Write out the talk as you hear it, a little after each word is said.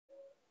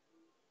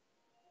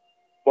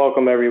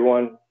Welcome,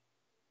 everyone.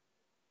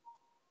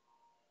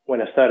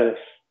 Buenas tardes.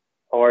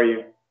 How are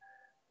you?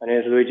 My name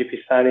is Luigi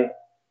Pissani.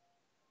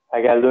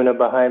 I got Luna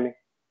behind me.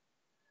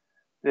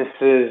 This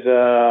is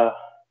F.E.A.L.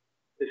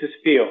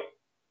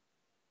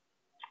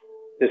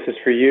 This is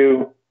for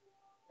you.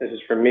 This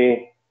is for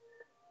me.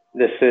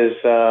 This is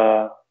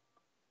for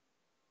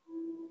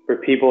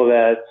people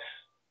that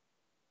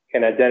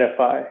can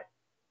identify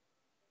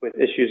with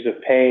issues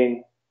of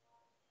pain,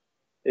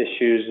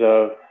 issues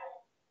of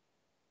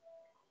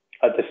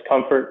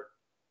discomfort.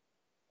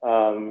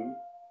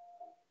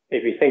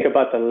 If you think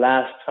about the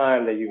last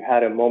time that you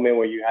had a moment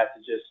where you had to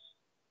just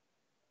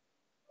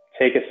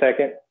take a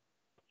second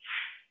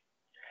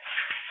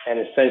and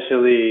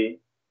essentially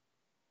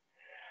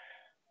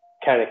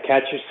kind of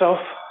catch yourself,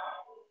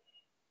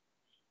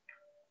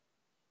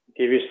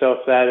 give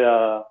yourself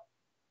that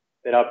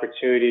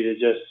opportunity to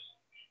just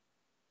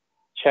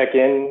check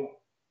in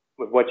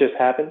with what just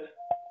happened.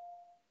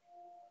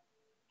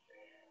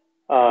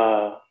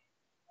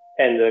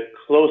 And the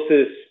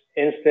closest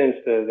instance,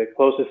 the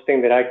closest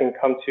thing that I can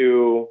come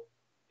to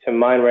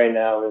mind right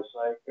now is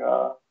like,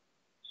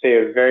 say,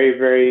 a very,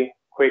 very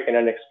quick and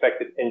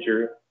unexpected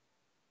injury.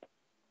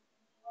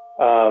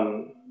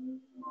 A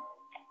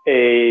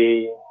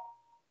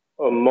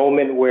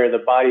moment where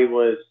the body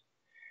was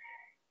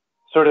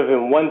sort of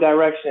in one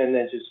direction and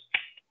then just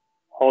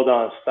hold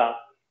on, stop.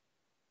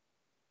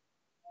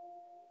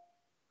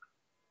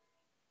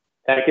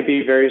 That could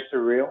be very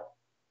surreal.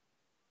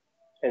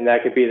 And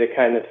that could be the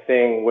kind of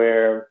thing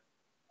where it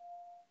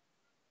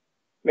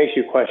makes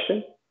you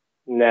question,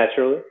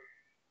 naturally.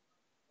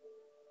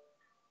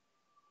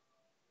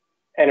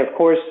 And of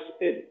course,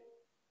 it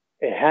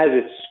has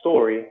its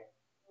story.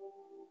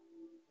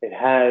 It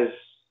has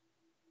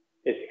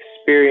its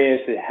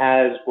experience. It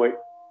has what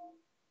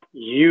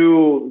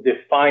you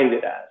defined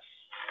it as.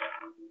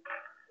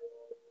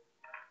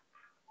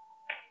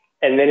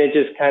 And then it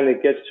just kind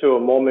of gets to a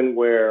moment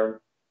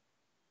where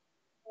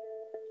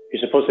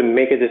you're supposed to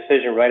make a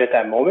decision right at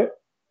that moment.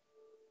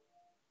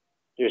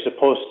 You're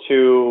supposed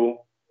to,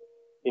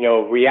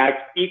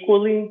 react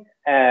equally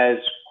as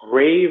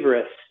grave or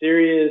as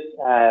serious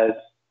as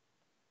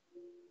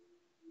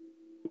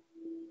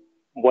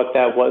what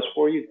that was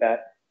for you,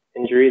 that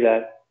injury,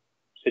 that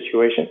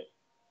situation.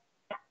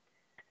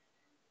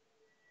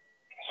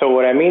 So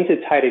what I mean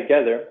to tie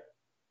together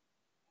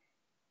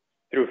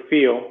through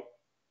F.E.A.L,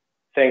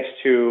 thanks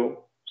to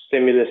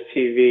Stimulus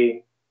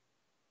TV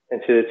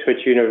and to the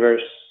Twitch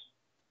universe,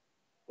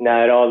 now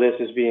that all this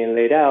is being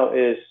laid out,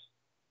 is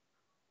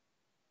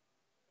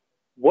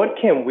what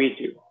can we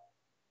do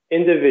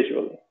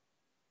individually?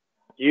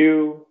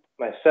 You,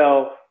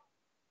 myself,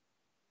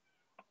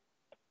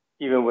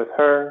 even with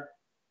her,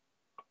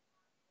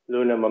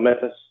 Luna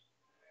Mametas.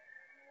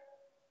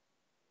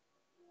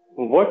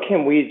 What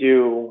can we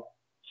do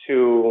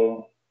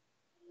to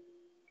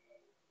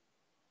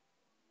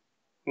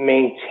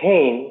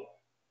maintain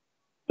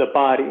the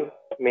body,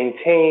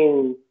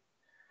 maintain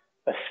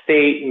a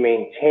state,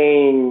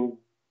 maintain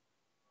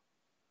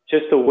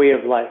just a way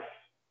of life?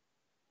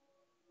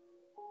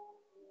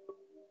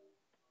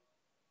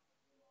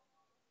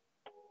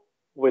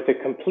 With a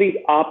complete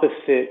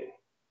opposite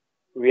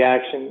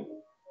reaction,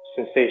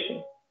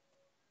 sensation.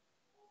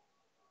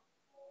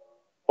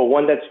 But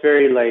one that's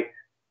very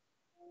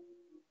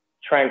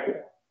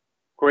tranquil,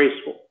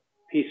 graceful,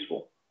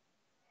 peaceful.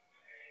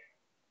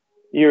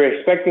 You're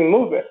expecting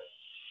movement.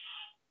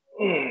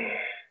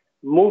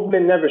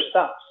 Movement never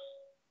stops.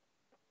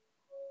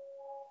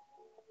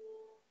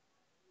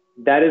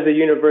 That is a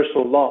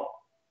universal law.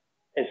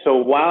 And so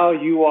while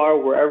you are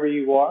wherever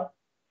you are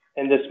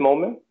in this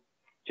moment,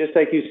 just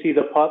like you see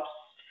the pups,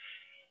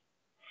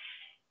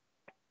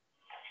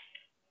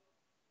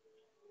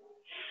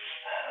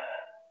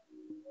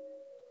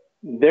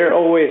 they're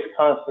always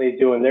constantly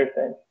doing their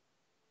thing.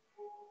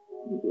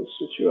 Let me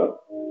switch you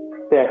up.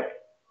 There.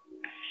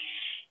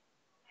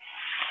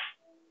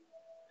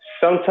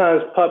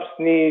 Sometimes pups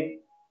need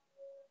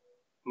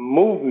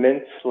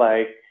movements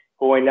like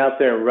going out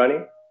there and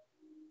running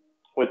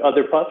with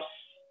other pups.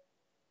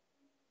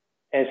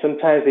 And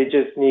sometimes they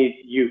just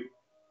need you.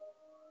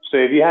 So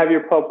if you have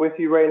your pup with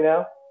you right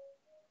now,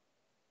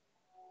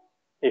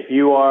 if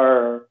you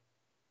are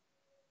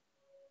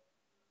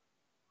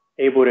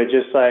able to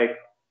just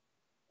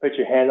put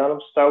your hand on them,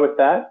 start with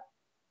that.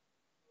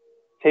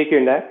 Take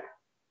your neck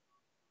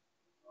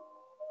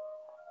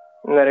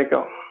and let it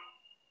go.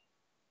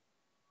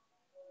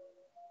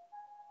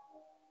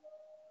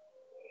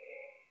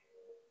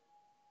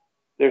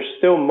 There's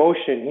still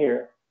motion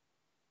here,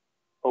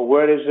 but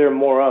what is there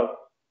more of?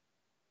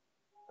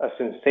 A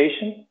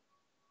sensation?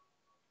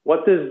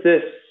 What does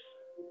this?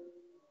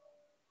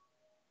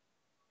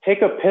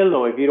 Take a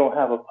pillow if you don't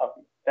have a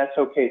puppy. That's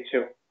okay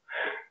too.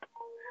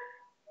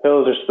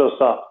 Pillows are still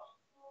soft.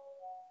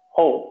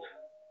 Hold.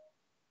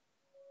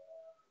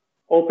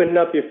 Open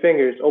up your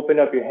fingers, open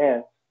up your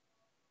hands.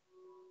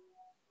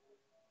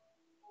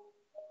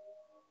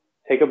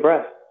 Take a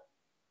breath.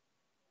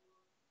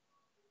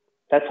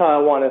 That's how I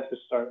want us to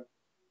start.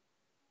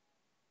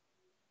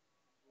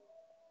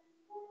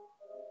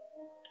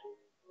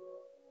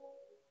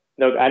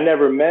 Look, I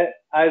never met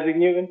Isaac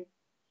Newton,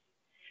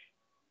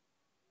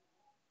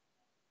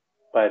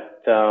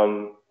 but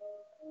I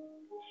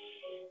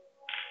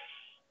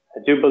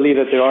do believe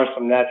that there are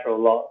some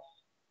natural laws.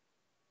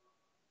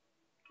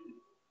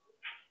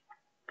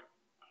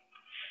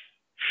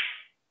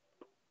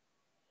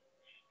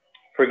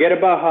 Forget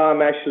about how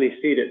I'm actually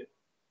seated.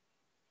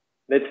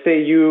 Let's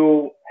say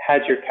you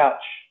had your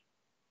couch.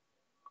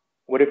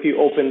 What if you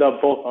opened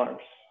up both arms?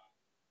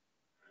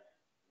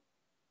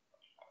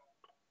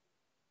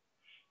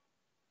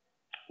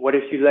 What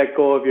if you let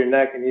go of your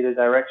neck in either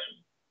direction?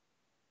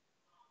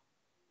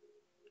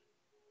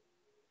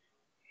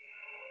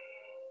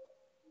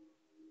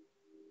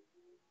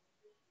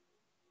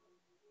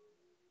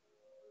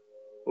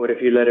 What if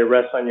you let it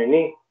rest on your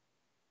knee?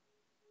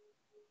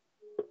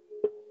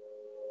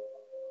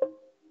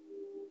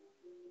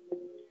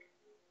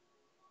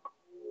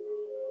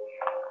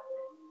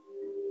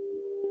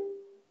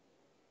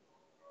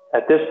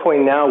 At this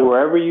point now,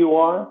 wherever you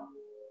are,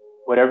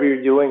 whatever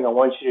you're doing, I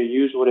want you to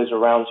use what is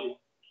around you.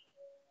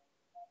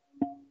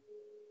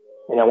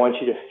 And I want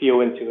you to feel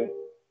into it.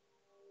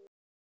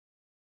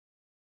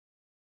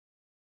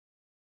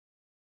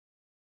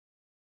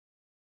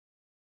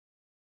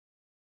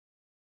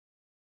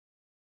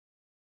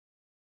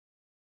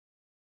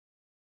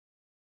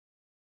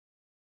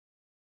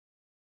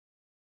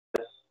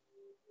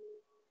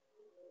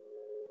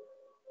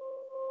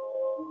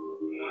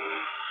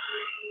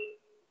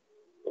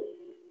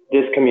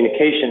 This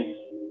communication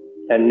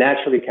that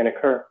naturally can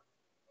occur.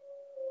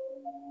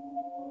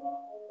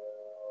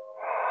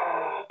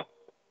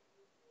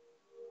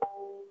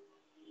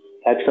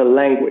 That's a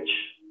language.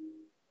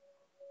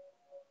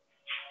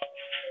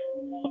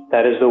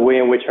 That is the way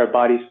in which our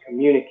bodies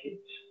communicate.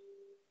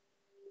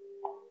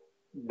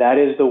 That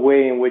is the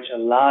way in which a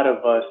lot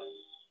of us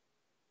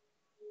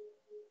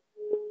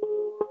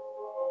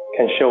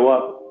can show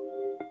up.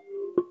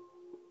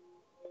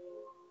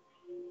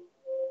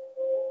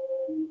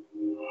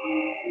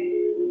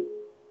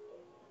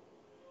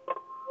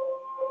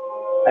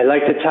 I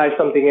like to tie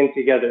something in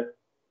together.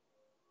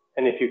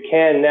 And if you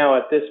can now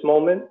at this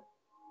moment,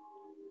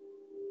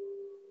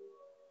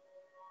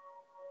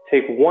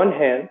 take one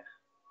hand,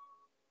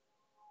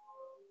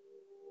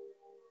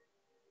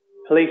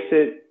 place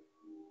it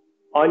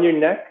on your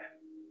neck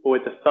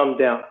with the thumb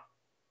down.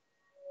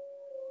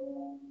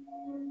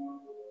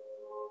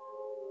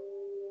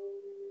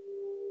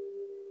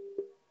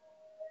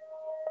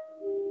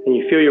 And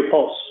you feel your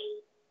pulse.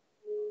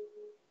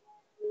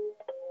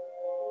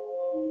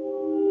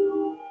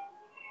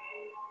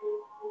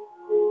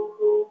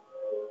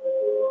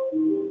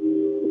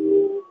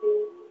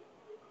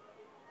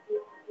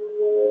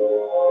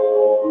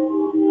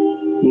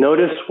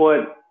 Notice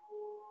what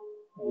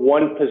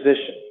one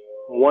position,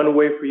 one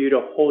way for you to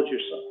hold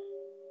yourself.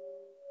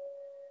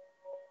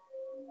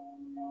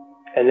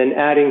 And then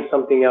adding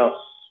something else.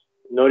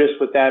 Notice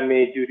what that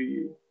may do to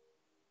you.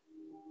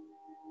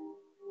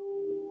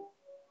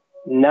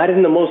 Not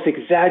in the most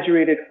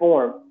exaggerated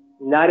form,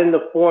 not in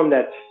the form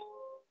that's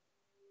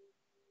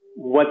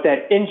what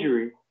that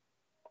injury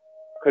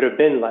could have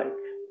been like,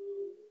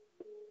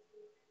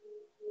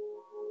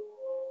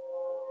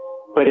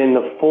 but in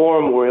the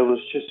form where it was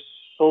just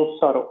so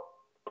subtle.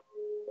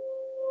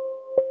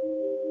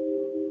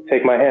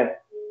 Take my hand.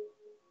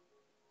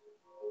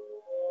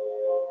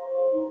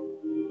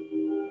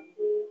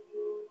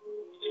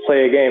 Let's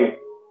play a game.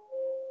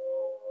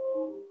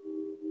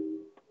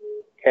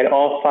 Can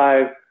all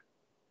 5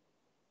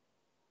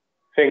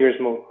 fingers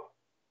move?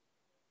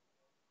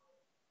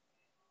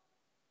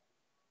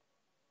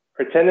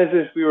 Pretend as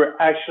if we were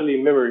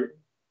actually mirroring.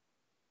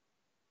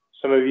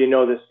 Some of you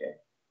know this game.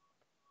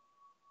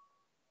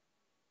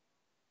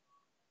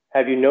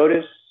 Have you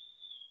noticed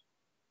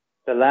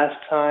the last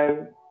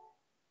time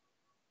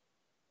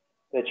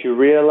that you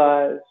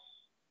realized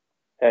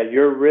that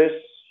your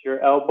wrist, your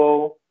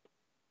elbow,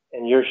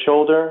 and your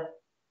shoulder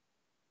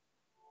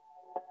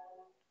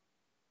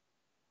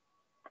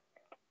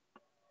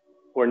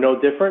were no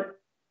different?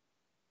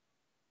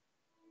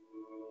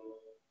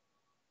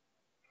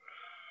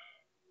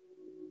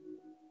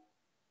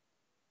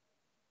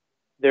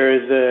 There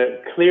is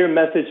a clear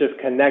message of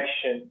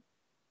connection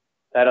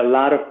that a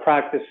lot of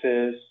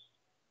practices,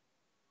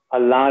 a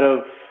lot of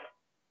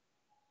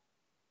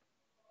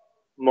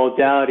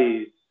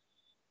modalities,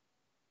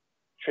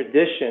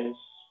 traditions,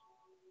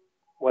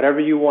 whatever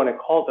you want to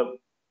call them,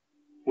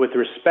 with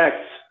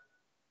respect,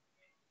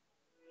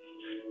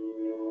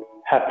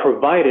 have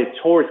provided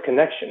towards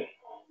connection.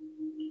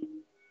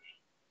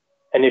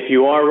 And if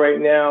you are right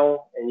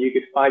now and you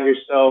could find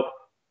yourself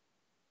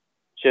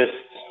just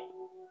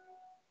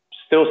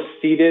still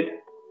seated,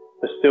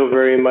 but still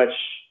very much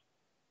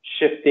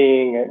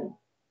shifting and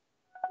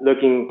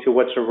looking to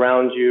what's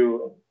around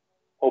you,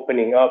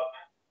 opening up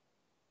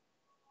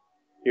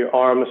your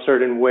arm a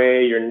certain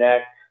way, your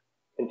neck,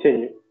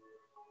 continue.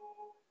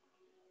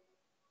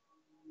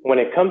 When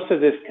it comes to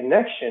this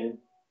connection,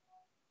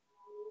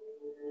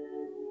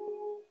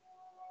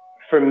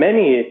 for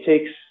many, it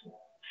takes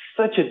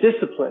such a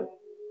discipline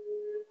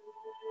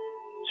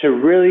to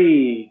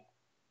really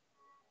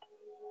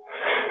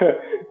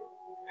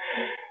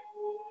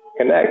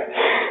connect.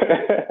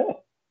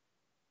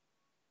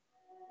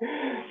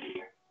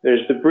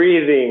 There's the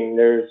breathing,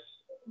 there's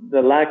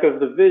the lack of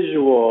the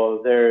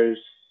visual, there's,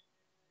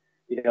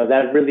 you know,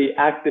 that really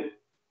active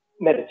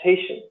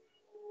meditation.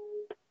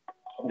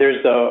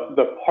 There's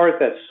the part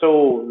that's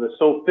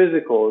so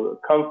physical, the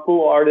kung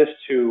fu artists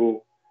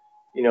to,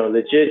 you know,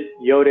 legit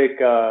yogic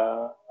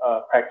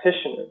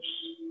practitioners.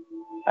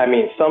 I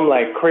mean, some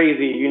like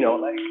crazy, you know,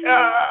 like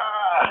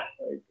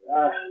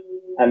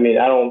I mean,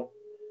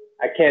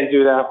 I can't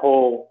do that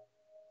whole,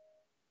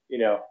 you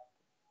know,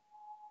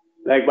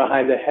 leg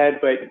behind the head,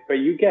 but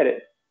you get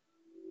it.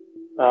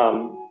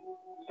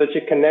 Such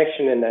a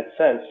connection in that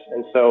sense.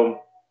 And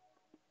so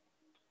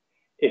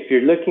if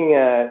you're looking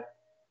at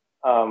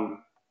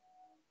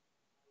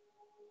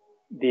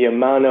the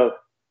amount of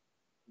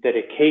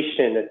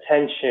dedication,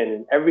 attention,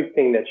 and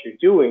everything that you're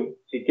doing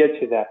to get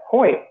to that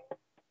point,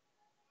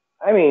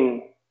 I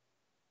mean,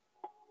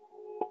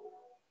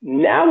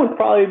 now would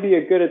probably be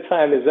a good a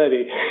time as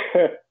any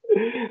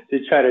to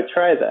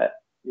try that,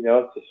 you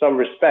know, to some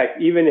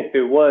respect, even if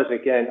it was,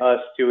 again, us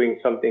doing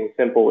something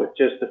simple with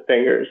just the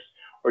fingers,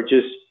 or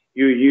just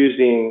you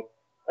using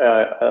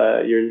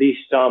your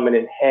least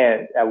dominant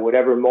hand at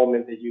whatever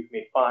moment that you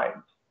may find,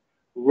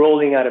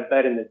 rolling out of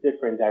bed in a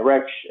different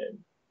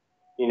direction,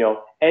 you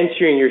know,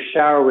 entering your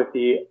shower with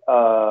the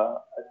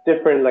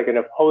different, like an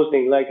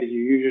opposing leg that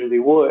you usually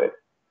would,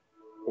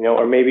 you know,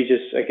 or maybe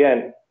just,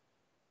 again,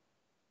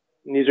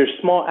 these are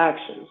small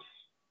actions.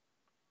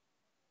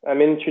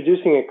 I'm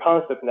introducing a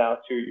concept now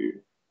to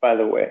you, by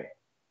the way,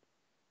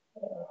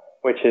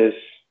 which is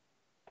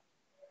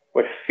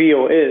what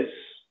feel is.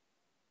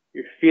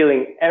 You're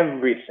feeling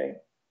everything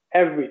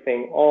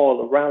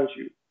all around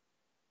you,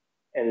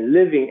 and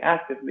living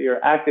actively, or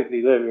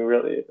actively living,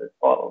 really, if it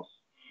follows.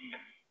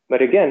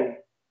 But again,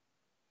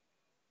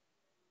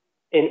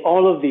 in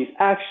all of these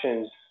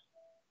actions,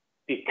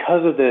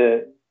 because of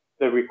the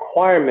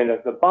requirement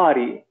of the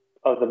body,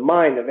 of the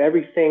mind, of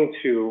everything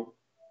to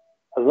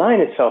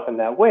align itself in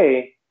that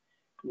way,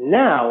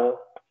 now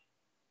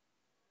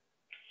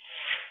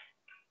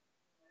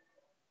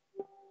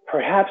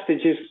perhaps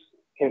it just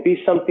can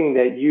be something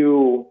that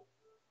you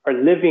are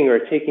living or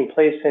taking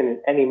place in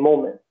any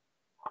moment.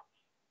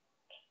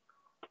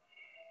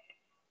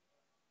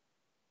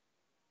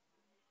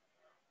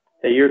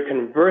 That you're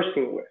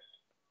conversing with,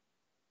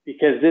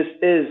 because this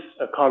is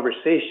a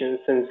conversation.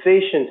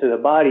 Sensation to the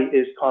body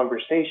is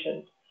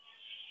conversation.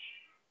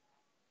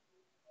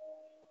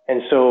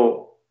 And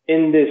so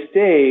in this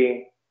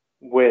day,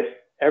 with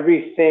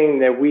everything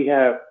that we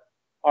have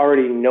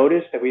already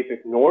noticed that we've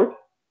ignored,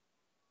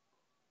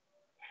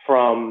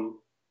 from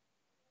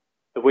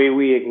the way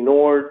we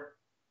ignored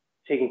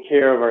taking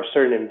care of our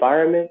certain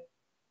environment,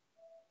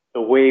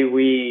 the way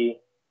we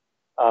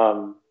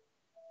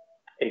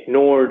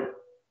ignored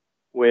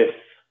with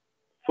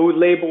food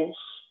labels,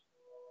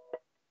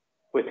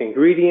 with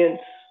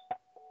ingredients,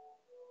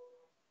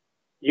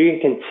 you can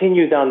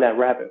continue down that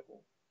rabbit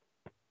hole.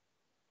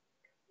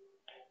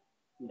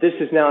 This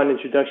is now an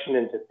introduction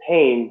into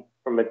pain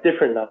from a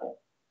different level.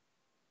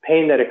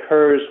 Pain that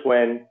occurs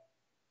when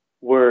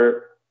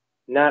we're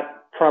not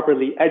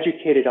properly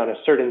educated on a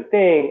certain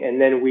thing, and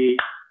then we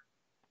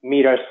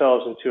meet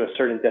ourselves into a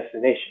certain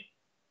destination.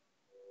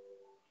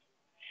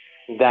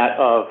 That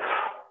of,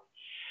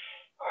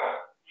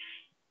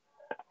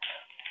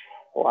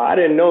 well, I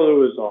didn't know there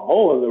was a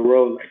hole in the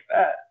road like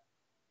that.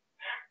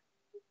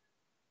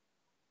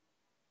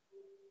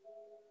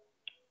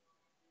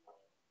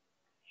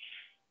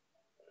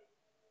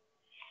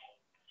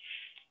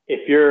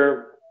 If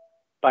you're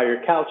by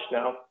your couch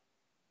now,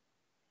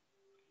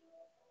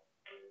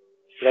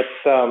 let's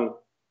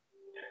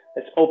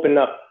open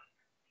up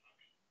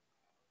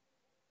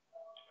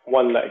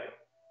one leg.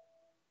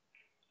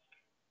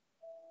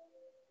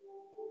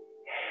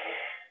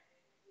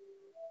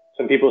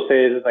 Some people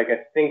say it's like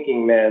a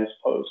thinking man's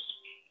pose.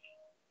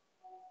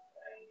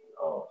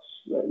 Oh,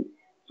 let me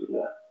do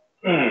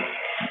that.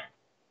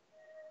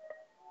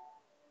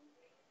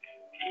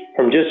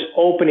 From just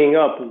opening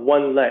up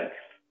one leg.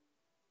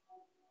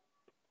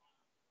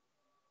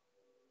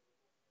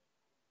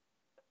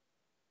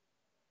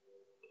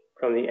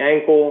 From the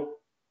ankle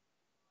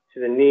to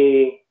the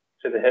knee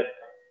to the hip.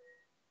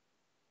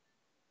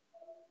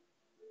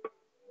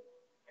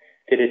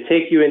 Did it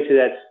take you into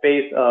that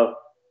space of,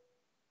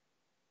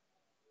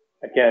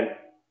 again,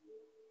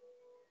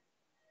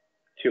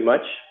 too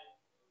much?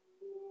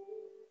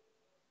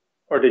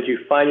 Or did you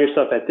find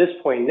yourself at this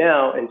point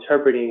now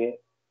interpreting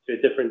it to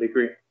a different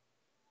degree?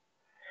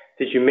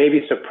 Did you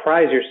maybe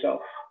surprise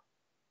yourself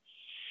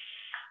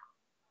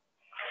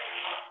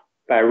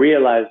by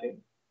realizing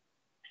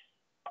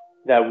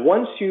that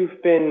once you've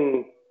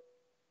been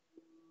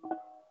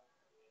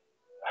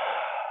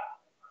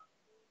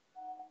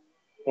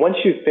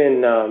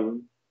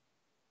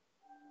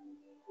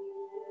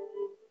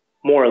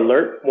more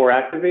alert, more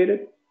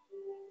activated?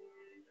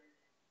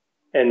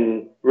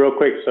 And real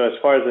quick, so as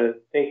far as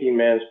the thinking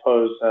man's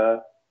pose,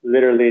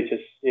 literally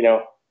just, you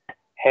know,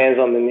 hands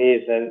on the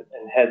knees and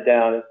head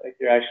down. It's like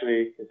you're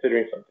actually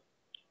considering something.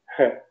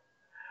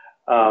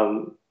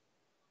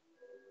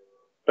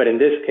 But in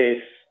this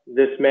case,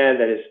 this man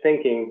that is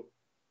thinking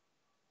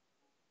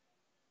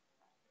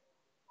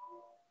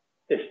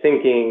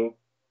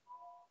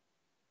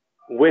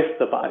with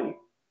the body,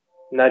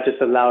 not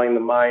just allowing the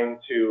mind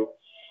to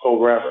go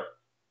wherever.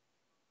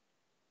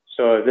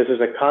 So this is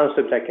a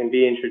concept that can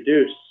be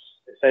introduced.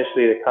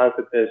 Essentially, the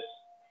concept is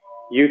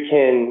you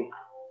can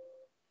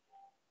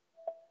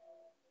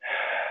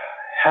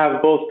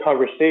have both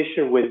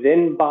conversation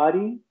within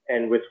body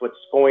and with what's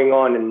going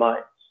on in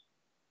mind,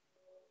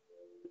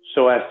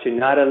 so as to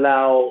not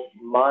allow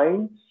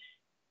mind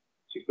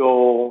to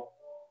go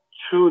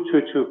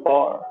too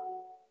far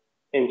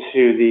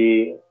into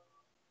the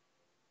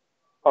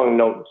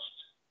unknowns,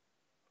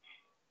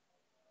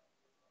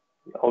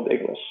 old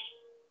English.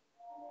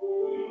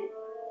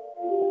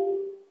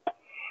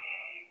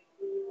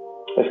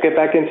 Let's get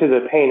back into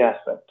the pain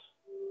aspect.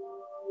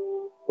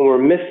 When we're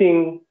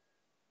missing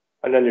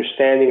an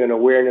understanding and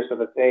awareness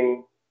of a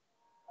thing,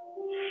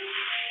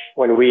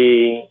 when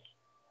we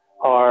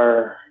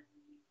are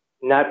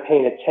not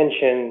paying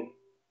attention,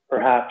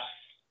 perhaps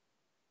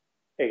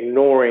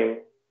ignoring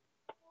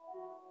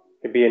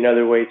could be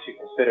another way to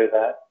consider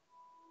that.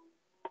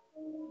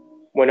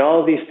 When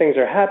all of these things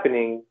are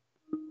happening,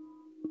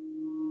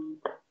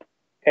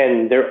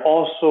 and they're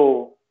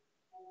also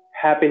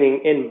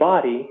happening in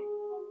body,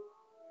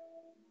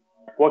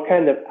 what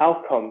kind of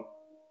outcome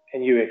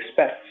can you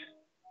expect?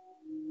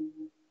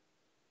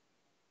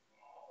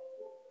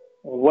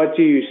 What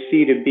do you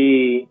see to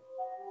be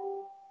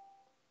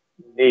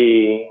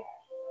the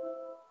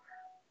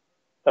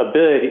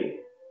ability,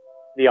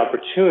 the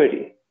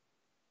opportunity,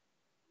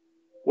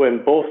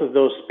 when both of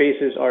those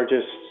spaces are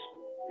just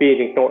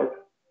being ignored?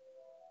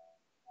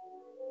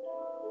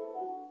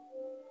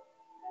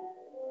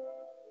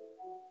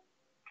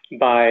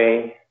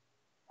 By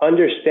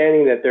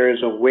understanding that there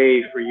is a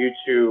way for you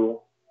to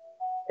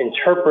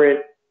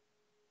interpret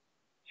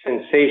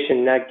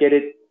sensation, not get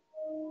it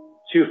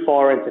too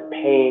far into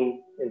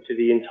pain, into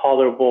the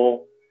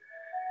intolerable,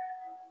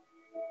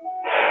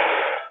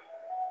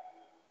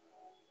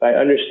 by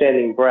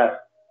understanding breath,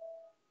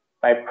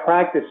 by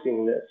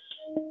practicing this,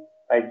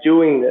 by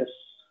doing this,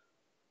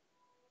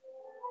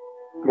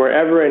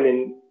 wherever and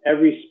in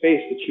every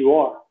space that you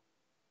are.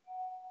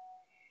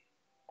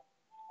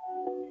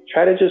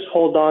 Try to just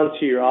hold on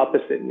to your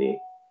opposite knee,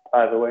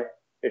 by the way,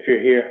 if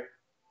you're here.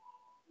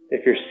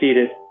 If you're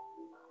seated,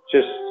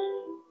 just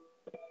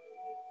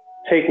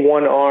take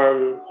one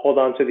arm, hold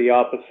on to the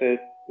opposite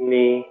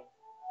knee.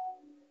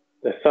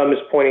 The thumb is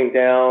pointing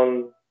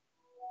down.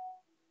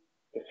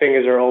 The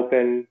fingers are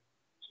open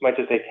as much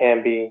as they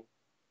can be.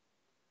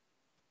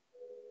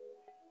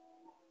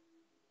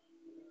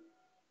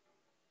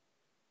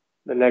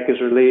 The neck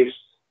is released.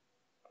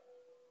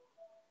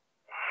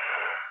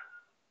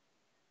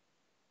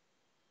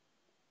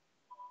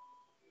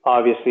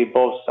 Obviously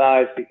both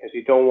sides, because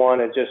you don't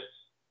want to just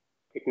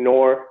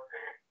ignore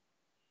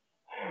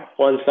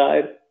one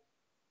side.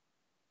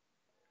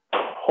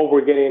 Hope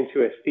we're getting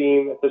into a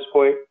theme at this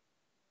point.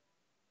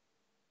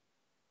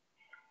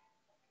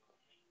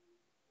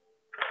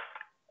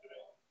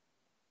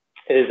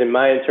 It is in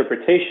my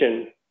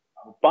interpretation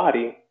of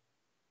body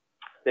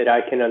that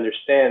I can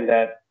understand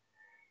that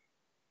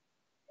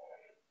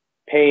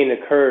pain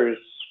occurs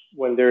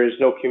when there is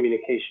no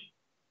communication.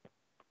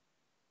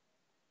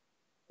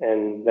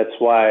 And that's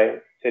why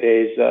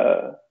today's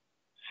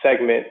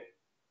segment,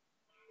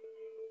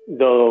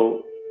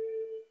 though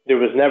there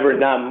was never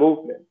not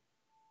movement,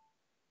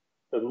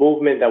 the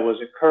movement that was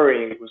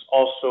occurring was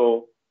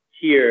also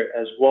here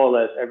as well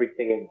as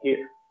everything in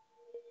here.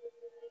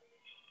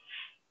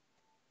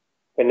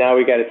 But now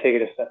we got to take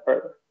it a step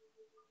further.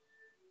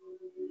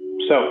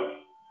 So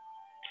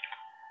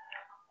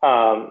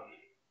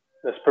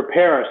let's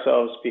prepare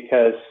ourselves,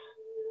 because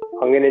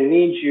I'm going to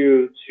need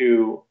you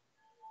to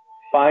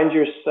find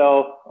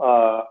yourself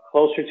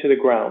closer to the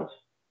ground.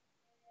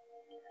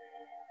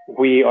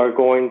 We are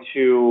going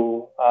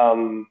to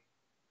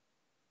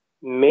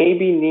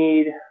maybe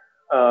need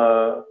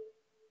a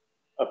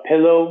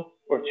pillow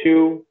or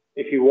two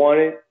if you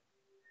want it.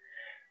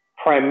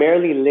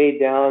 Primarily lay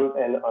down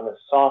and on a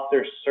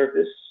softer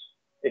surface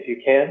if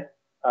you can,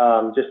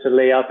 just to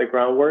lay out the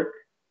groundwork.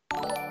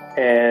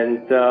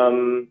 And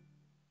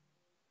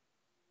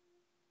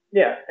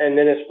yeah, and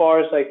then as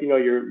far as like, you know,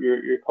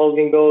 your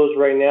clothing goes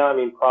right now, I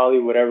mean, probably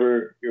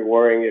whatever you're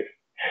wearing if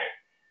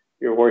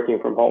you're working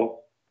from home,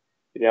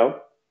 you know.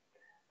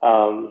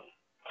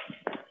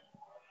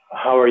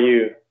 How are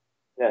you,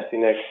 Nasty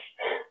Nick?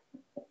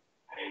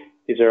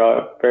 These are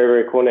all very,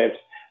 very cool names.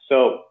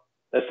 So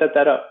let's set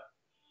that up.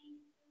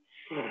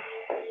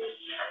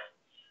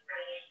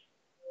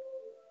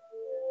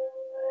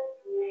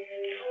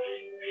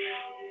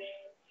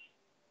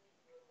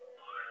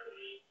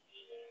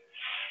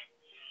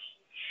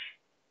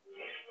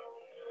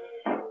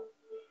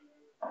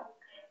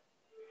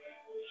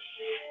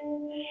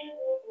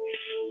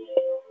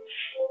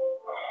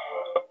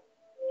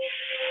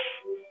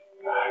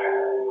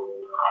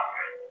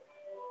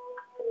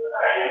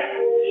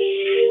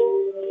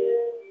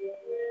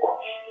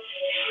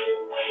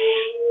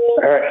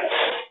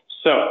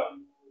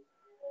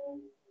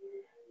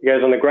 You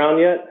guys on the ground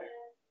yet?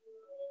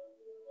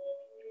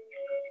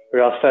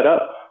 We're all set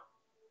up?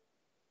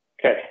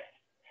 Okay.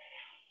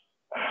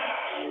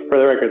 For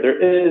the record,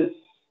 there is,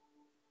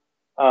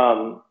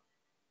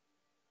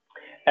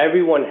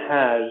 everyone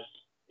has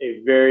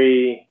a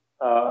very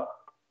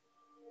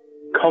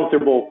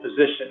comfortable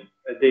position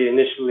that they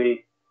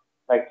initially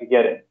like to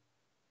get in,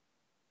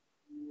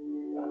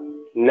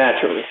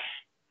 naturally,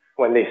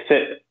 when they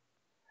sit.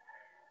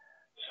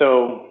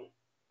 So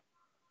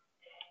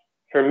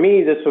for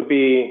me,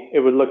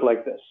 it would look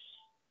like this.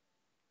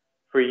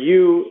 For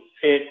you,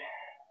 it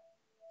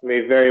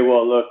may very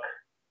well look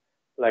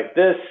like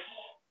this.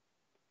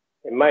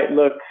 It might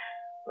look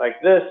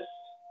like this.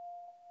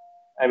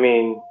 I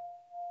mean,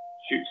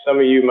 shoot, some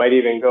of you might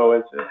even go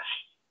into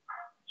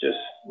just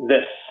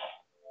this.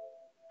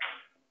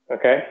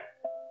 Okay?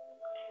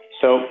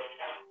 So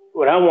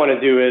what I want to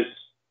do is,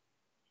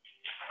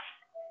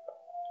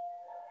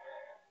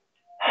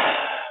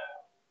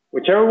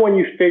 whichever one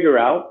you figure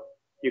out,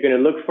 you're going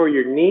to look for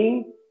your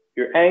knee,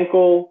 your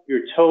ankle,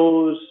 your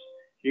toes.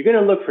 You're going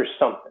to look for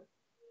something.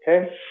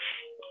 Okay?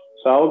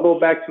 So I will go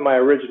back to my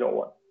original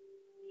one.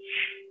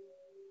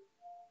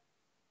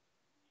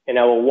 And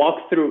I will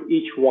walk through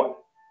each one,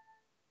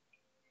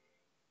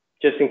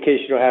 just in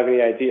case you don't have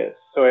any ideas.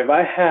 So if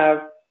I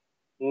have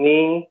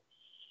knee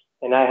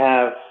and I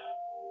have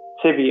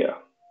tibia,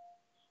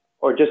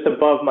 or just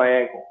above my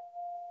ankle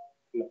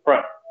in the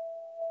front,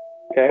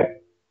 okay?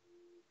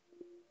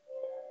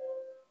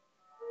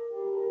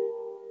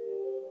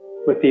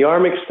 With the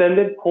arm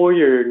extended, pull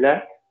your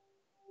neck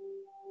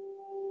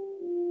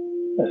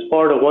as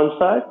far to one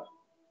side.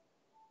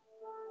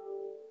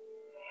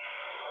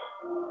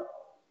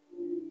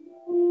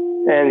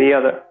 And the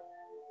other.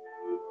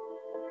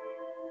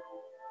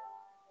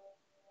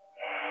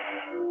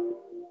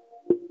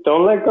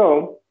 Don't let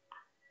go.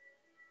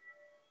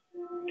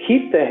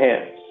 Keep the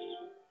hands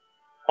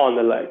on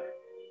the leg.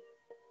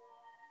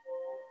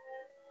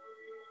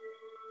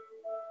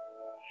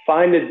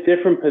 Find a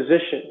different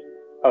position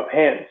of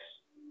hands.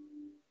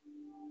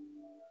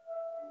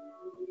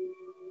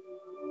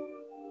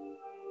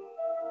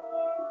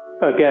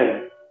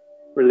 Again,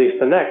 release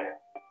the neck.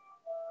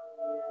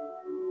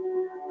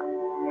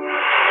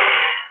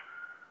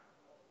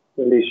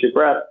 Release your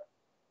breath.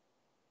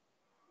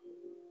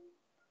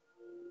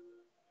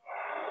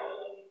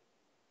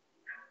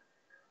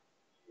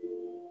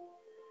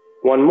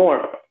 One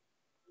more.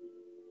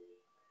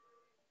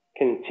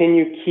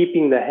 Continue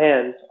keeping the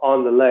hands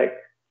on the leg.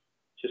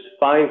 Just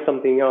find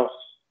something else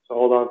to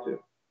hold on to.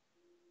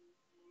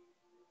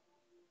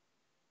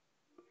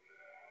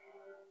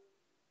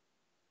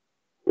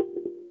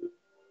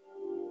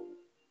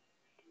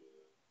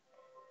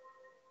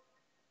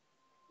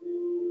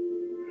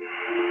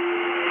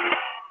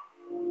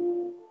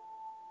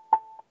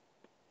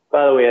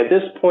 By the way, at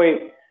this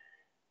point,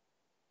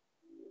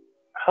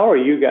 how are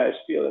you guys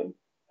feeling?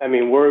 I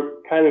mean,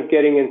 we're kind of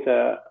getting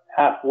into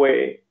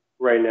halfway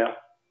right now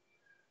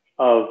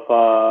of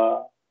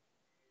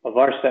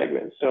our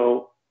segment.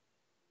 So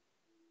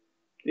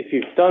if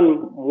you've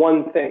done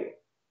one thing,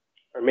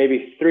 or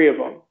maybe three of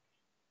them,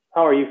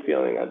 how are you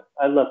feeling?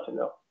 I'd love to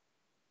know.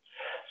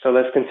 So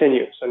let's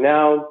continue. So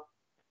now,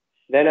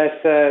 then I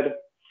said,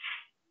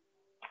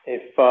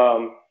 if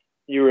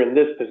you were in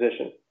this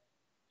position,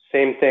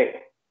 same thing.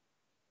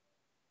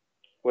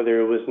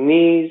 Whether it was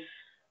knees,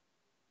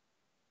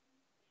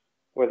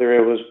 whether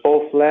it was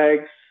both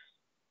legs,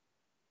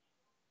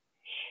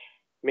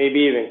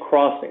 maybe even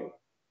crossing.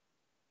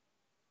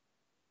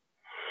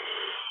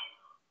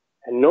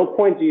 At no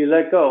point do you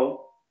let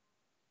go.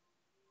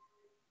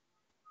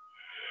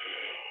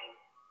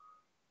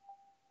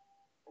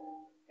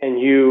 And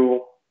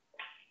you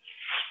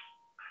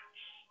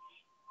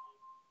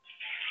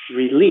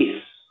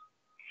release.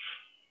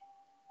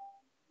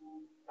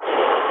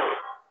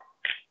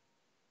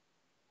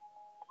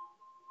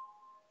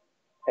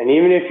 And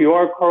even if you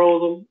are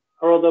curled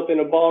up in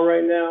a ball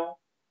right now,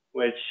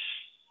 which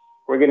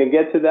we're going to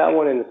get to that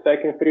one in the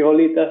second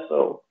frijolita,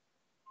 so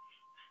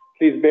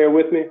please bear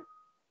with me.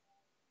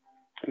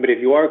 But if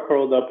you are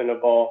curled up in a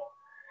ball,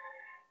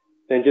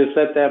 then just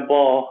let that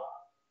ball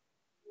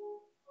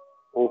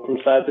move from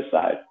side to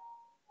side.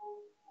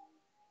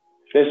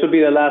 This will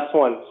be the last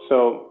one.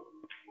 So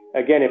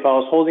again, if I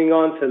was holding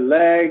on to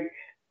leg,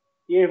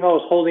 even if I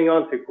was holding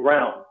on to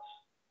ground,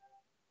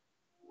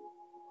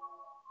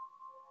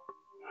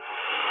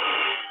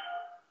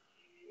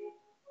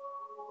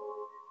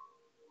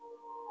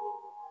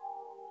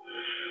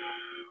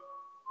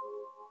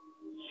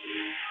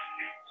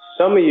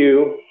 some of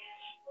you,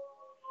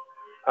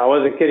 I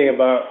wasn't kidding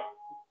about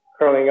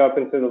curling up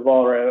into the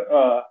ball,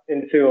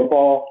 into a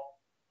ball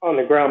on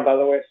the ground, by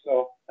the way,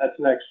 so that's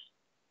next.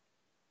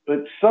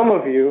 But some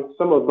of you,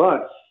 some of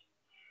us,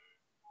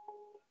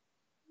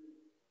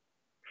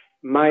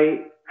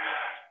 might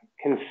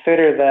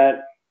consider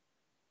that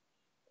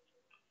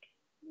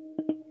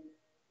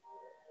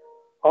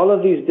all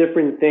of these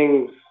different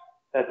things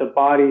that the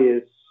body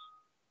is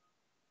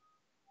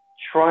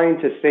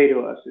trying to say to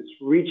us, it's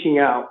reaching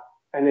out,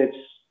 and it's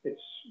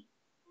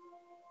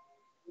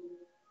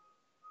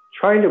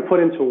trying to put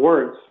into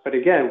words. But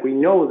again, we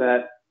know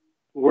that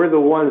we're the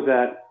ones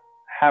that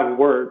have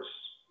words.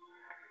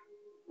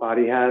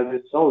 Body has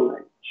its own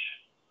language.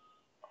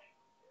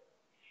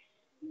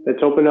 Let's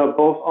open up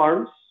both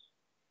arms.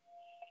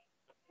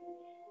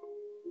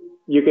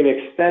 You can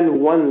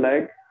extend one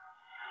leg.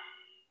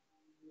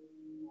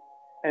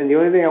 And the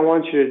only thing I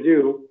want you to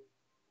do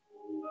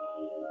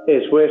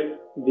is with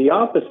the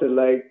opposite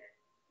leg,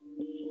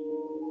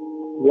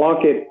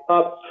 walk it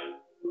up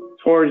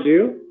towards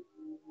you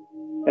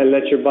and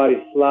let your body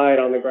slide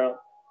on the ground.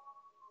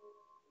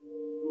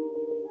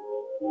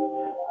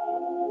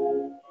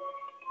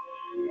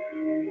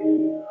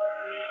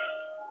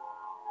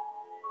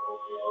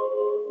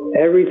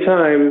 Every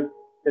time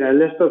that I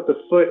lift up the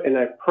foot and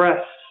I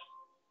press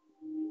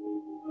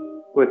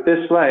with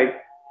this leg,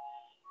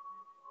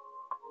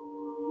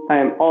 I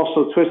am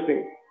also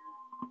twisting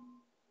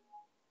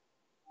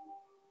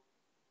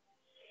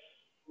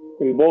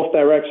in both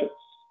directions.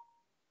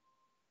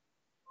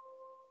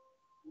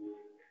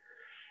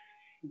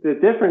 The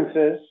difference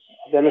is,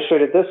 I'll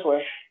demonstrate it this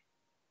way,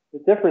 the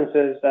difference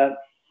is that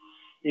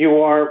you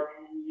are,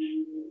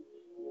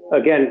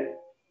 again,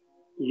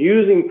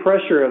 using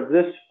pressure of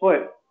this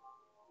foot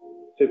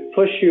to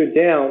push you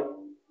down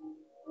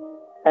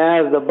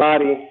as the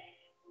body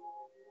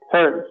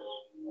turns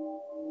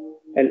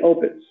and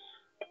opens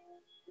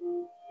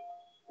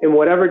in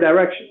whatever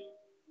direction.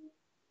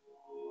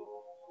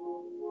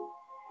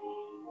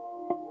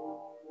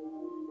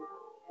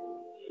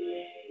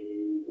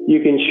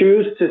 You can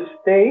choose to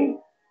stay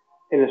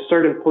in a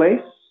certain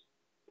place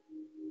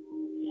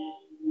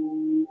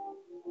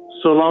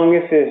so long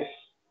as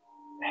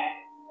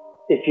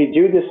if you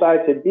do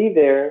decide to be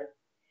there,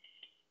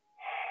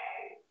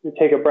 you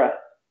take a breath.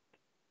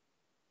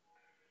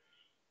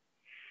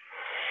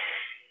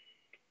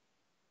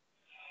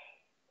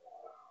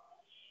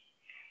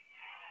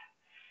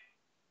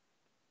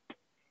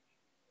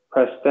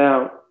 Press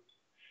down.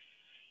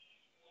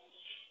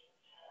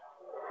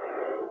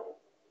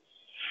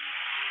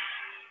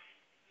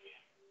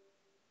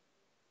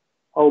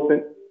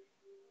 Open.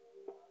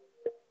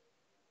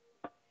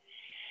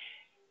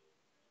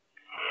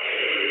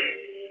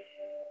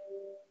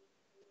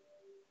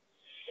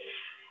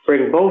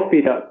 Bring both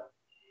feet up.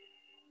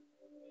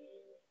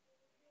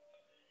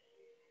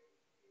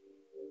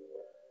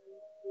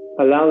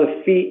 Allow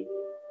the feet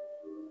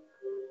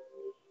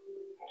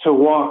to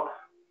walk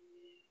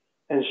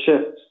and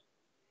shift.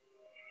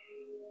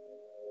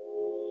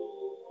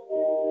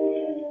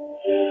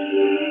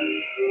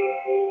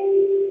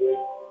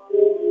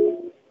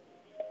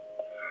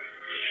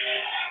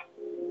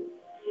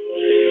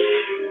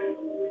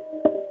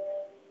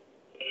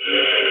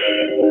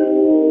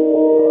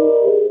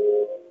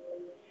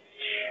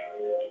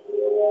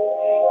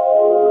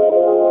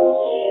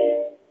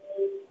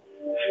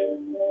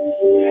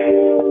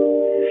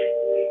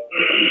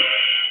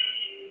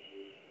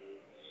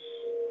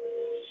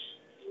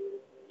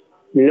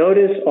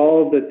 Notice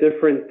all the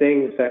different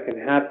things that can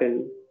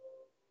happen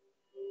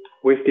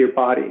with your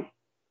body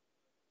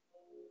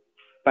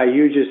by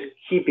you just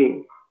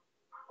keeping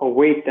a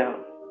weight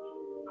down.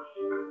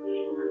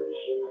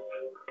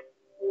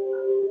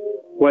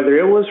 Whether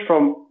it was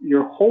from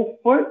your whole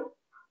foot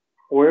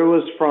or it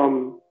was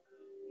from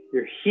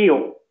your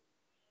heel.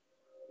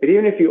 But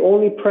even if you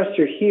only press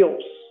your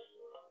heels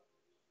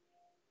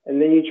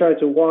and then you try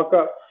to walk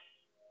up,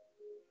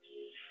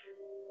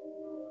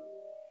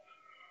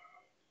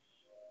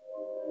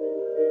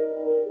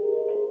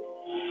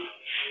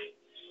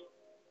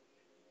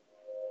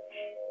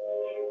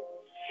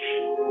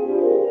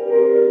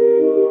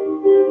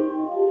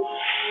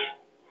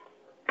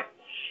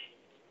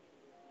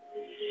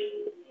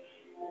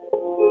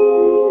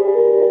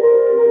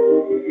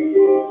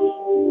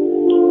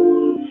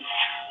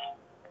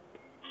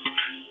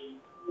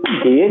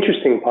 the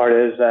interesting part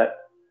is that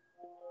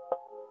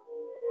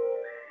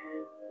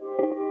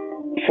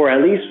for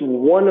at least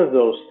one of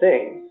those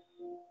things,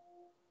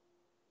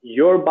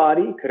 your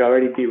body could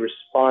already be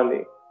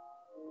responding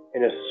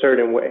in a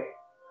certain way.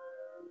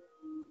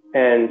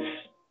 And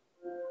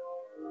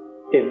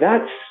if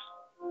that's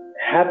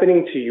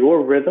happening to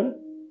your rhythm,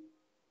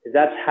 if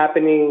that's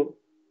happening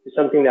to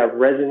something that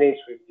resonates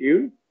with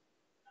you,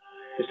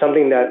 to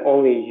something that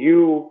only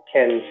you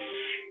can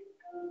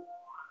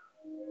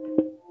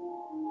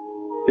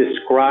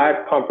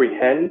describe,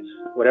 comprehend,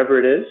 whatever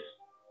it is,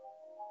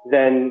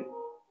 then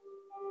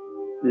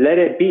let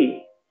it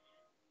be.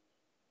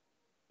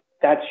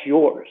 That's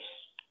yours.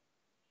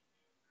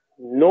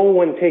 No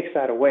one takes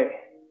that away.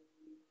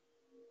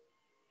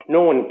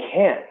 No one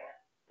can.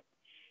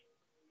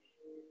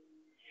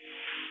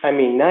 I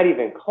mean, not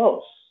even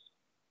close.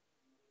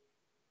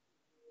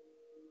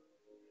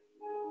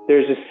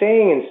 There's a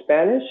saying in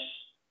Spanish,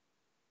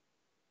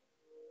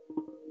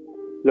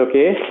 lo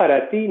que es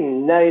para ti,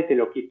 nadie te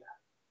lo quita.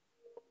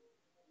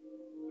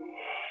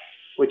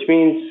 Which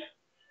means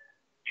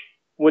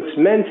what's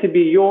meant to be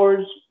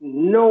yours,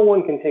 no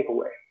one can take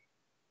away.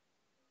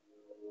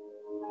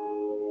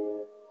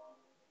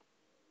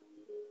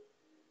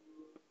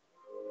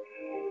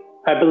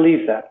 I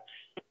believe that.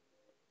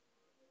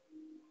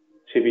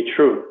 to be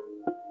true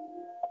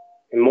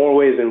in more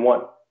ways than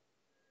one.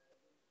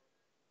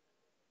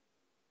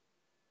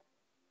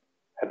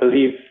 I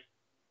believe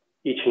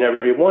each and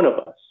every one of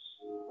us,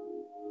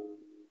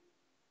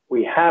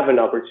 we have an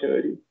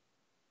opportunity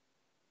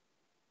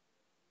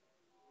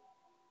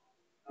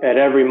at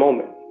every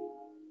moment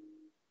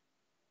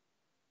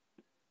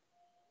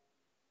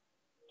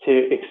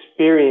to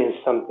experience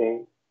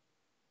something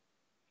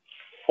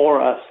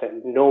for us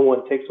that no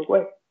one takes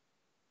away.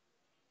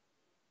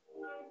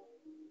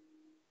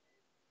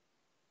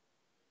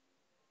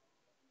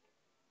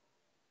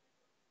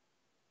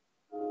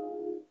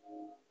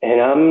 And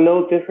I'm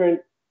no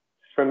different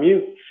from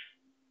you.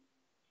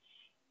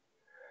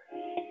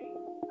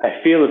 I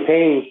feel the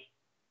pain.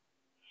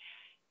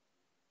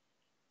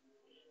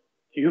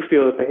 You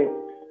feel the pain.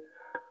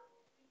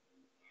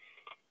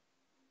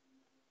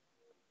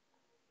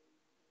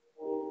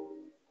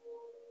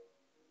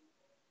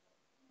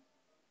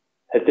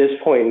 At this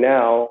point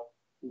now,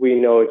 we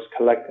know it's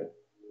collective.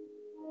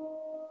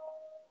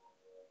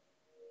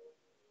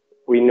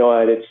 We know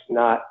that it's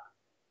not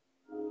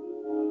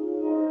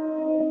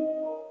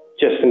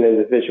just an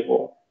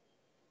individual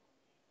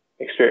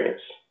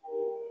experience.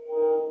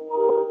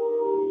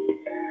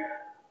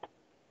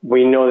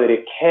 We know that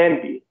it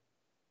can be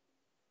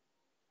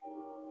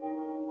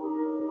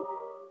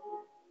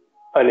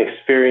an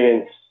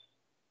experience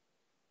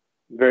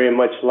very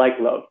much like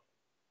love.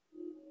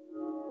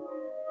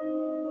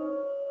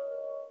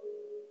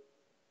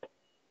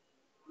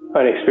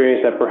 An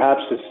experience that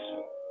perhaps is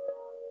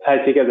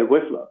tied together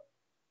with love.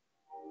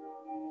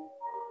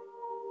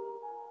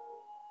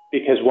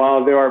 Because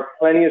while there are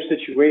plenty of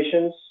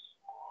situations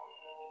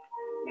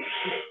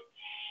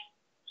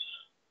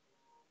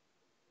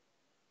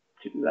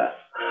to do that.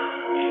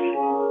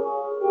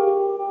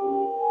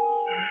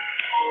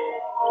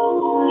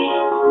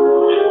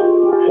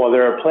 While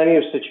there are plenty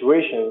of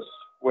situations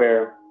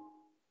where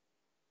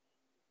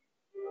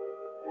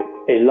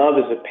a love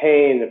is a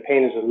pain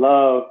is a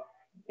love,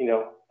 you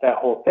know, that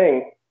whole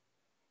thing.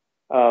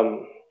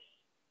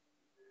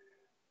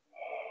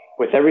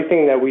 With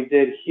everything that we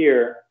did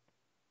here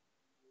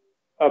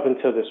up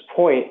until this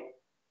point,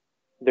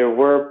 there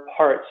were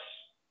parts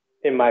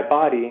in my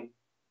body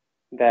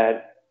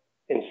that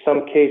in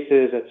some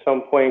cases at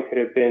some point could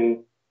have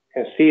been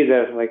conceived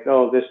as like,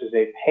 oh, this is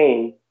a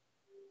pain.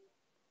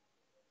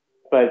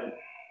 But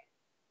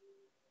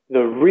the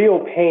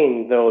real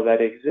pain, though,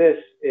 that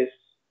exists is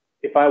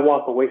if I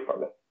walk away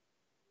from it,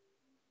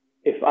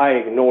 if I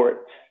ignore it.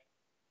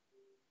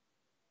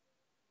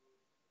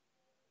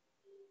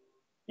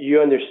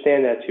 You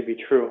understand that to be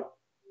true.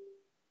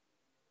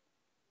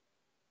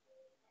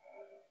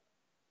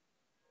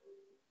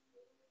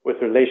 With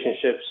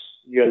relationships,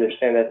 you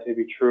understand that to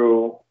be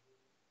true.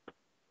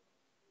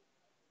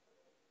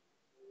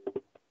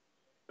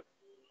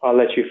 I'll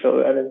let you fill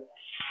that in.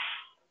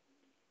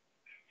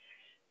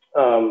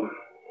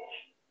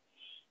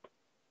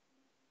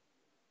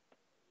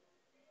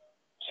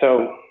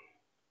 So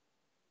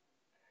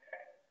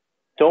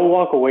don't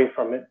walk away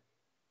from it.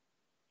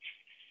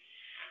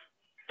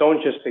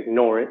 Don't just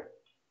ignore it.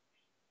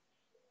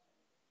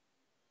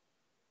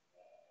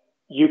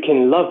 You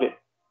can love it.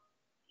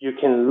 You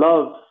can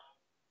love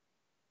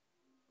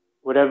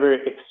whatever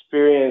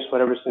experience,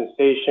 whatever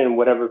sensation,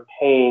 whatever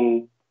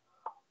pain,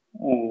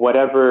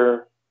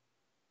 whatever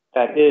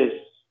that is,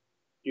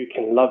 you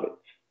can love it.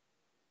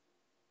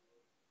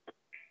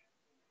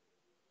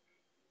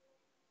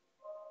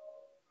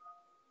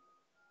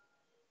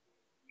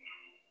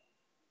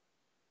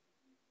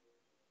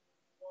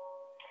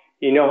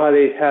 You know how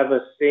they have a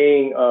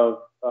saying of,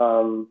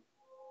 I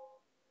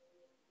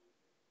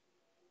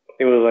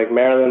think it was like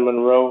Marilyn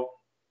Monroe,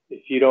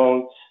 if you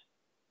don't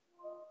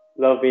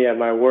love me at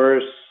my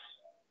worst,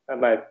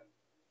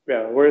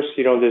 worst,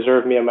 you don't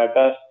deserve me at my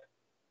best.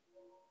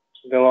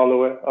 Something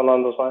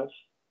along those lines.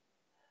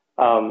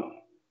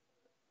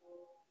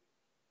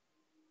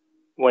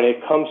 When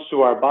it comes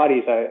to our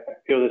bodies, I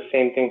feel the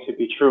same thing to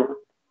be true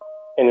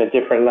in a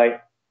different light.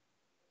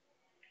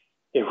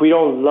 If we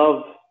don't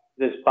love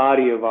this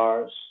body of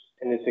ours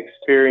and its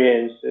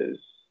experiences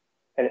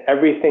and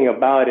everything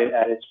about it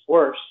at its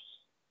worst,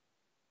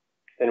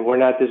 then we're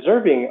not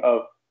deserving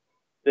of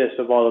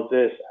all of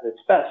this at its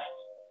best.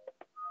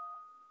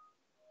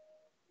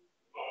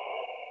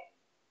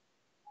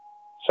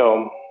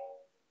 So,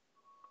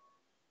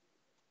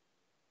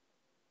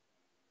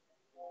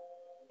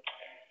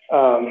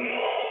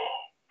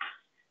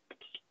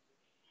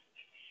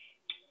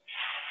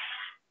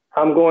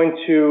 I'm going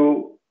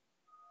to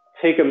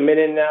take a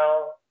minute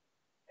now,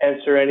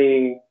 answer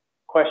any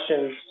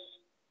questions,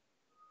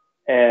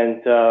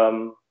 and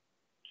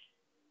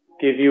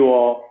give you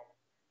all,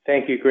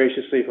 thank you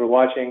graciously for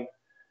watching,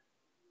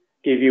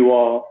 give you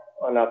all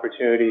an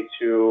opportunity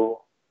to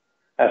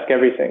ask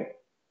everything.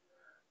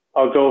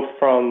 I'll go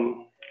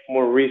from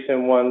more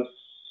recent ones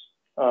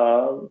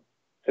to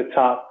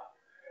top.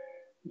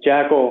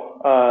 Jackal,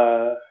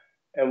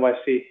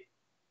 NYC.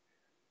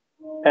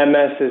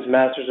 MS is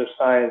Masters of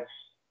Science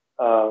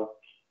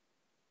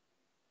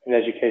in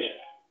Education.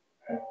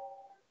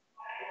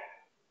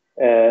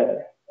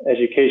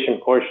 education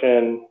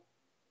portion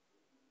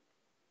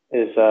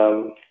is,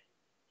 I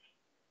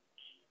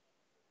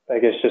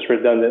guess, just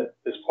redundant at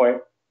this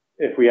point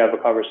if we have a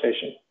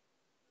conversation.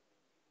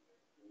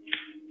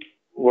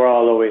 We're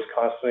all always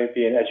constantly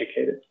being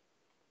educated.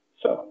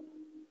 So,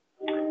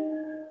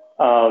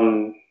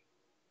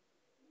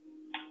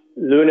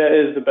 Luna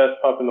is the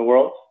best pup in the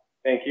world.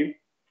 Thank you.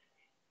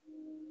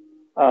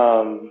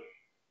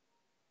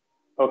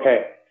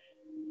 Okay.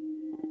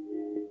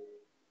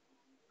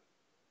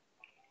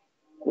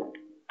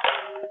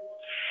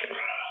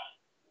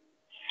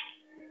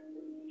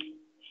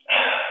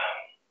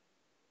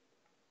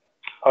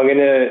 I'm going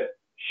to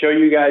show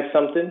you guys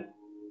something.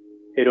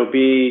 It'll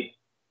be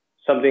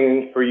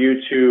something for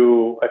you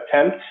to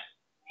attempt,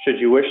 should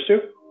you wish to.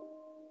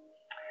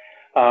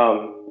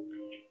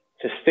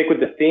 To stick with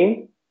the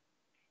theme,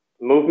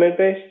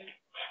 movement-based,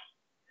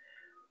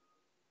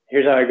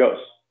 here's how it goes.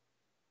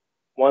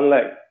 One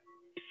leg.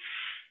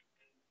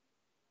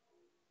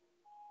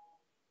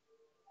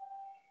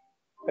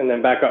 And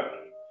then back up.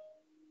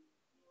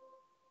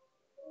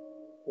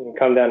 You can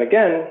come down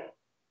again.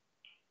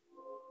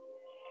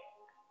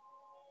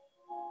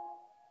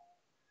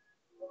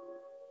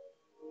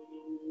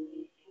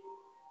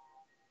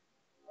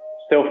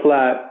 Still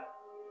flat,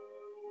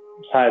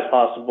 as high as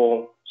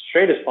possible,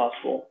 straight as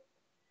possible.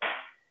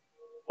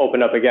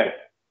 Open up again.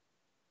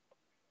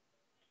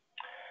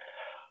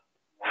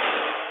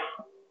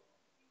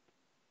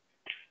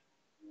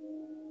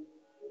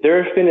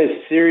 There have been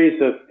a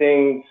series of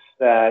things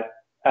that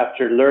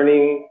after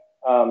learning,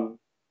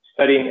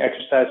 studying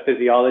exercise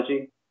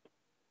physiology,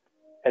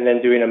 and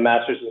then doing a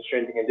master's in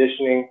strength and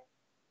conditioning,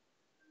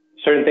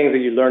 certain things that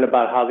you learn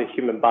about how the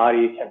human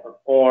body can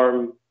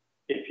perform,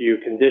 if you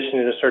condition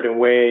it a certain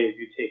way, if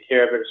you take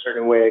care of it a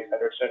certain way, et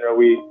cetera, et cetera.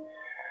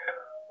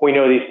 We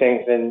know these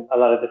things in a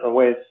lot of different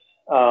ways.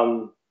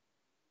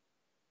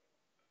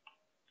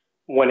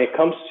 When it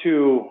comes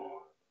to,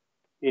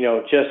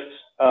 just,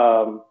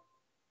 I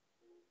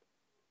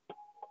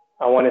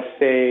want to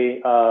say,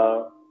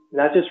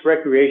 not just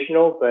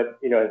recreational, but,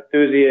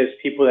 enthusiasts,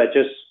 people that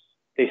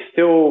they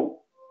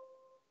still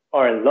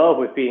are in love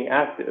with being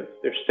active.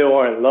 They still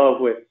are in love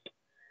with,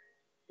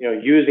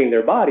 using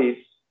their bodies,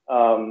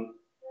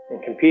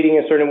 and competing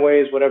in certain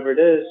ways, whatever it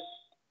is.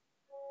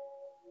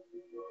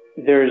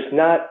 There's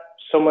not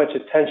so much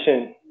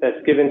attention that's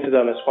given to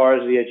them as far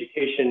as the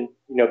education,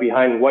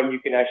 behind what you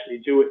can actually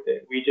do with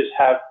it. We just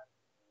have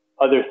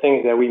other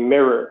things that we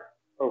mirror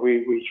or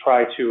we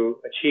try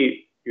to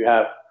achieve. You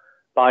have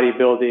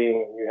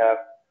bodybuilding, and you have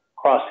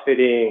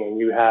CrossFitting, and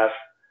you have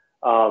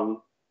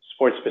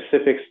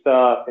sport-specific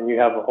stuff, and you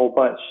have a whole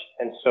bunch.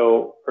 And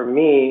so for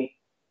me,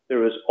 there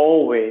was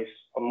always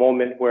a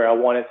moment where I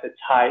wanted to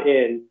tie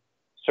in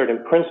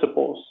certain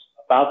principles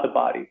about the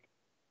body,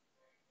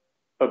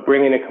 but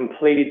bring in a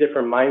completely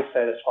different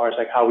mindset as far as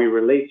like how we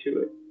relate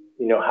to it,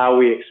 how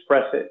we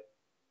express it,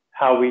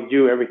 how we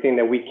do everything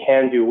that we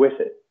can do with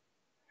it.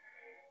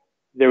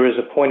 There was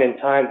a point in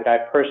time that I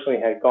personally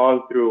had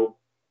gone through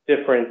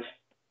different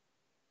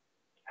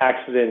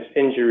accidents,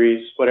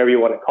 injuries, whatever you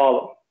want to call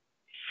them.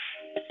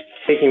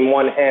 Taking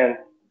one hand,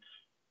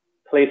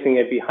 placing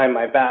it behind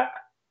my back,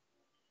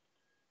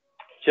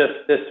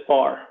 just this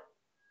far.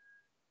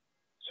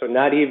 So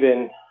not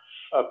even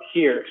up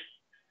here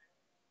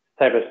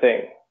type of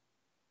thing,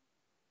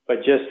 but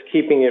just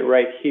keeping it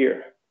right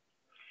here.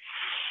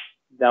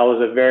 That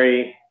was a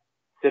very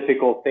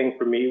difficult thing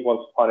for me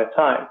once upon a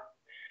time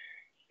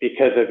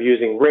because of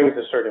using rings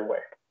a certain way.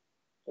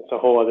 It's a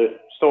whole other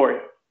story.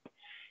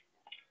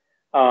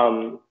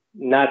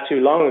 Not too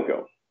long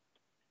ago,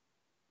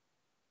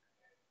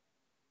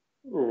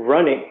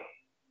 running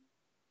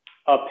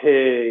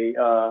uphill,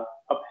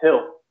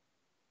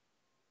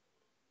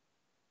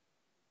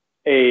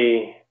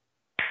 a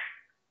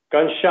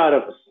gunshot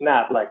of a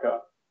snap, like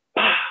a,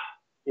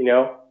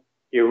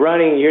 you're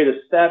running, you hear the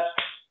steps,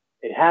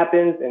 it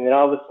happens, and then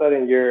all of a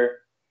sudden your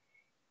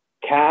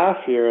calf,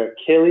 your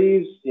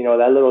Achilles,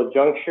 that little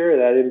juncture,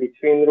 that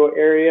in-between little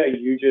area,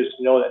 you just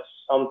know that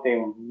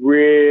something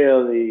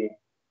really,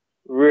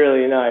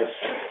 really nice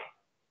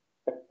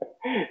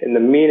in the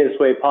meanest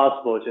way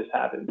possible just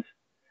happens.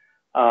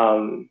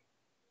 And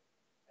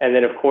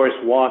then, of course,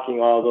 walking,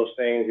 all those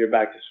things, you're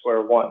back to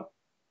square one.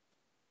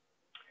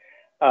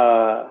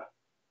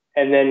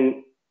 And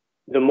then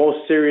the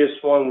most serious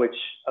one, which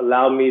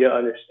allowed me to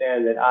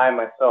understand that I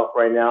myself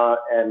right now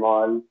am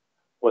on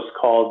what's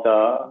called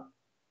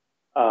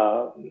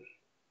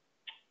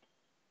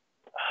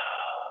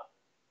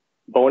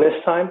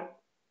bonus time.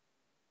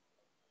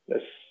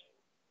 This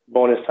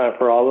bonus time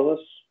for all of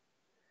us.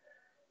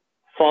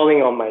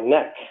 Falling on my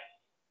neck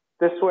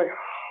this way.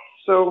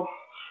 So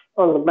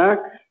on the back,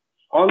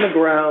 on the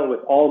ground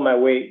with all my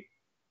weight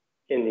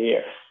in the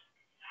air.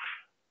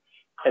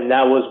 And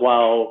that was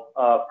while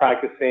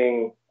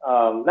practicing,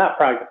 not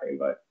practicing,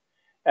 but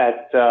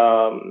at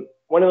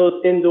one of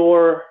those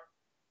indoor,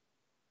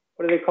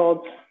 what are they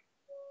called?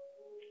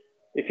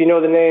 If you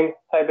know the name,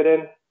 type it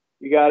in.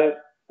 You got it?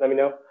 Let me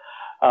know.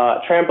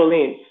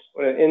 Trampolines.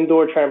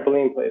 indoor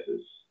trampoline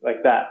places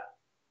like that.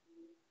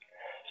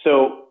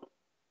 So,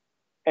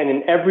 and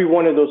in every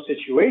one of those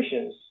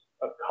situations,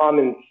 a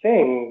common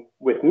thing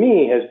with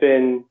me has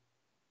been,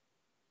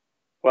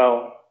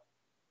 well,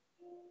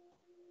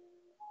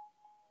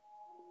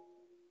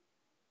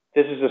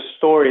 this is a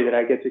story that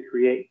I get to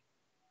create.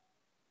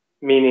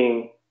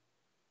 Meaning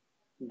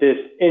this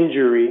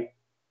injury,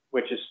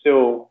 which is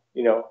still,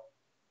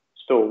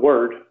 still a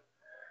word,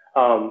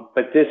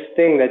 but this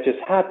thing that just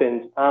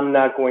happened, I'm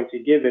not going to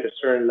give it a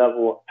certain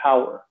level of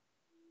power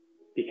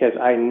because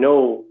I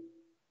know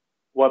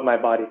what my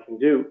body can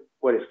do,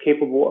 what it's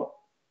capable of.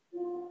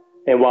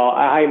 And while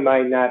I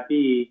might not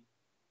be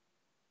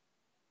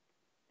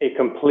a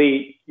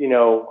complete,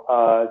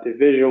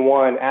 Division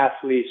I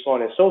athlete, so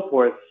on and so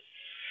forth,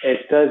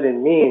 it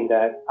doesn't mean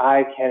that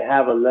I can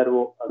have a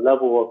level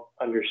of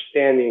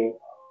understanding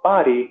of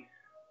body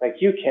like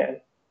you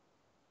can,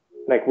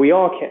 like we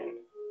all can.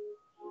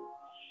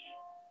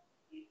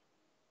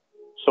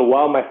 So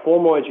while my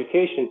formal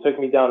education took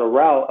me down a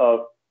route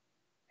of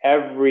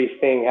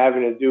everything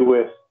having to do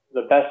with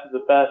the best of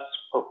the best,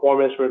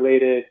 performance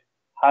related,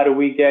 how do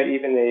we get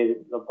even a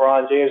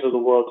LeBron James of the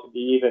world to be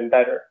even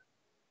better,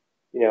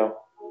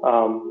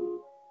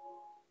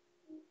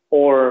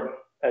 or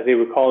as they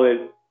would call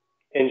it,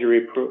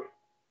 injury proof.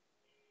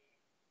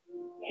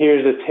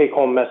 Here's the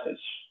take-home message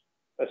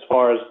as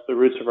far as the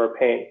roots of our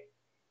pain.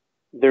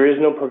 There is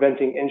no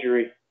preventing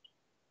injury.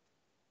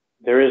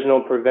 There is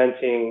no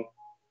preventing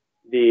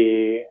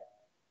the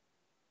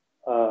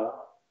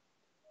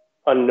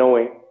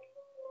unknowing.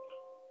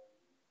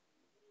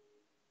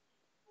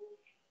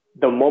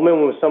 The moment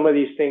when some of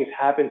these things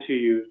happen to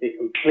you, they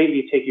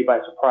completely take you by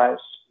surprise.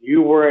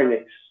 You weren't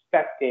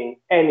expecting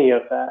any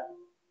of that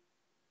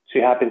to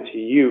happen to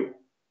you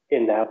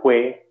in that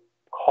way.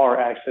 Car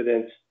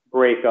accidents,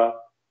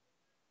 breakup,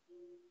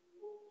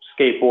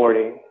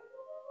 skateboarding,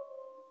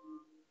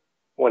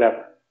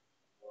 whatever.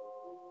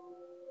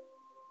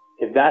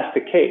 If that's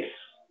the case,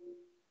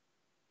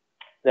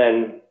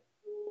 then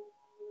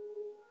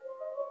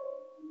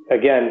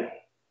again,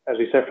 as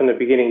we said from the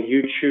beginning,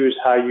 you choose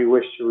how you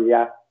wish to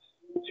react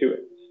to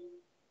it.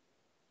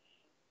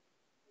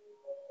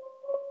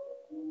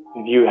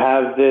 If you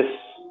have this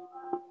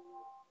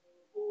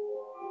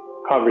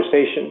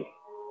conversation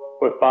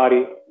with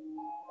body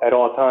at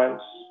all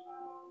times,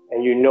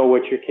 and you know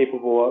what you're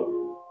capable of,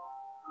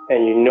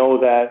 and you know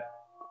that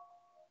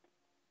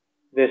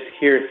this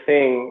here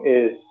thing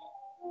is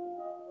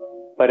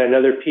but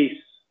another piece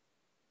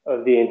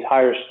of the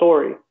entire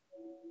story,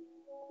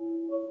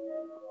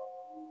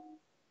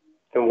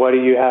 then what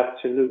do you have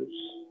to lose?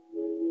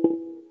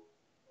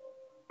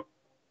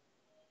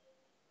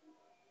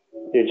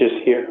 You're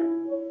just here,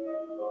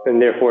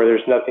 and therefore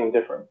there's nothing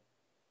different.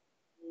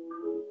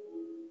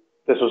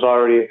 This was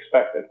already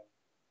expected,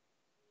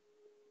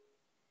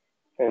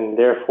 and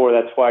therefore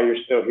that's why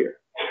you're still here.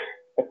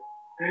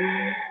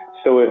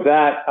 So with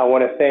that, I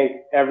want to thank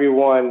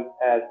everyone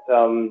at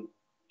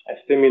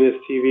Stimulus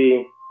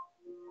TV,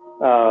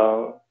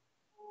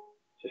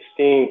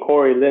 Justine,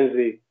 Corey,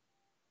 Lindsay,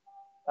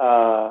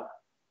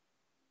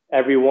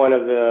 every one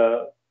of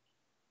the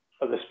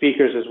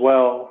speakers as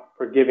well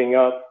for giving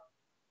up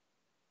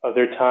of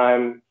their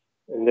time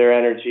and their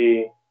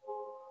energy,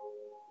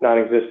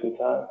 non-existent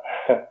time.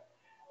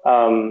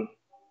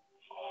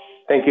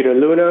 Thank you to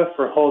Luna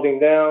for holding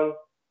down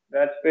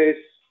that space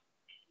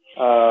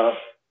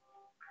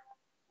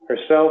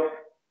herself.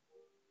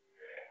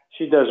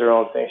 She does her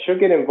own thing. She'll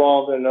get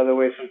involved in another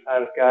way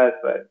sometimes, guys,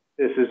 but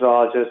this is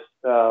all just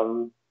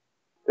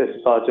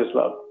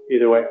love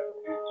either way.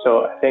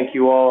 So thank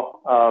you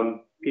all.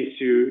 Peace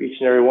to each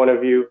and every one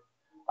of you.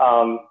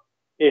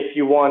 If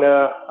you want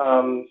to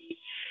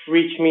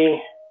reach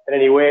me in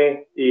any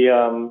way, the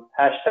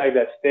hashtag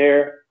that's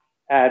there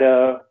at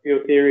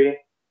Field Theory,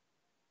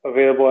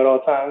 available at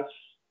all times.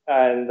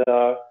 And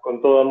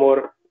con todo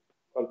amor,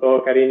 con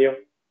todo cariño,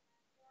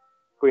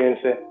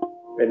 cuídense.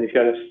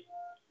 Bendiciones.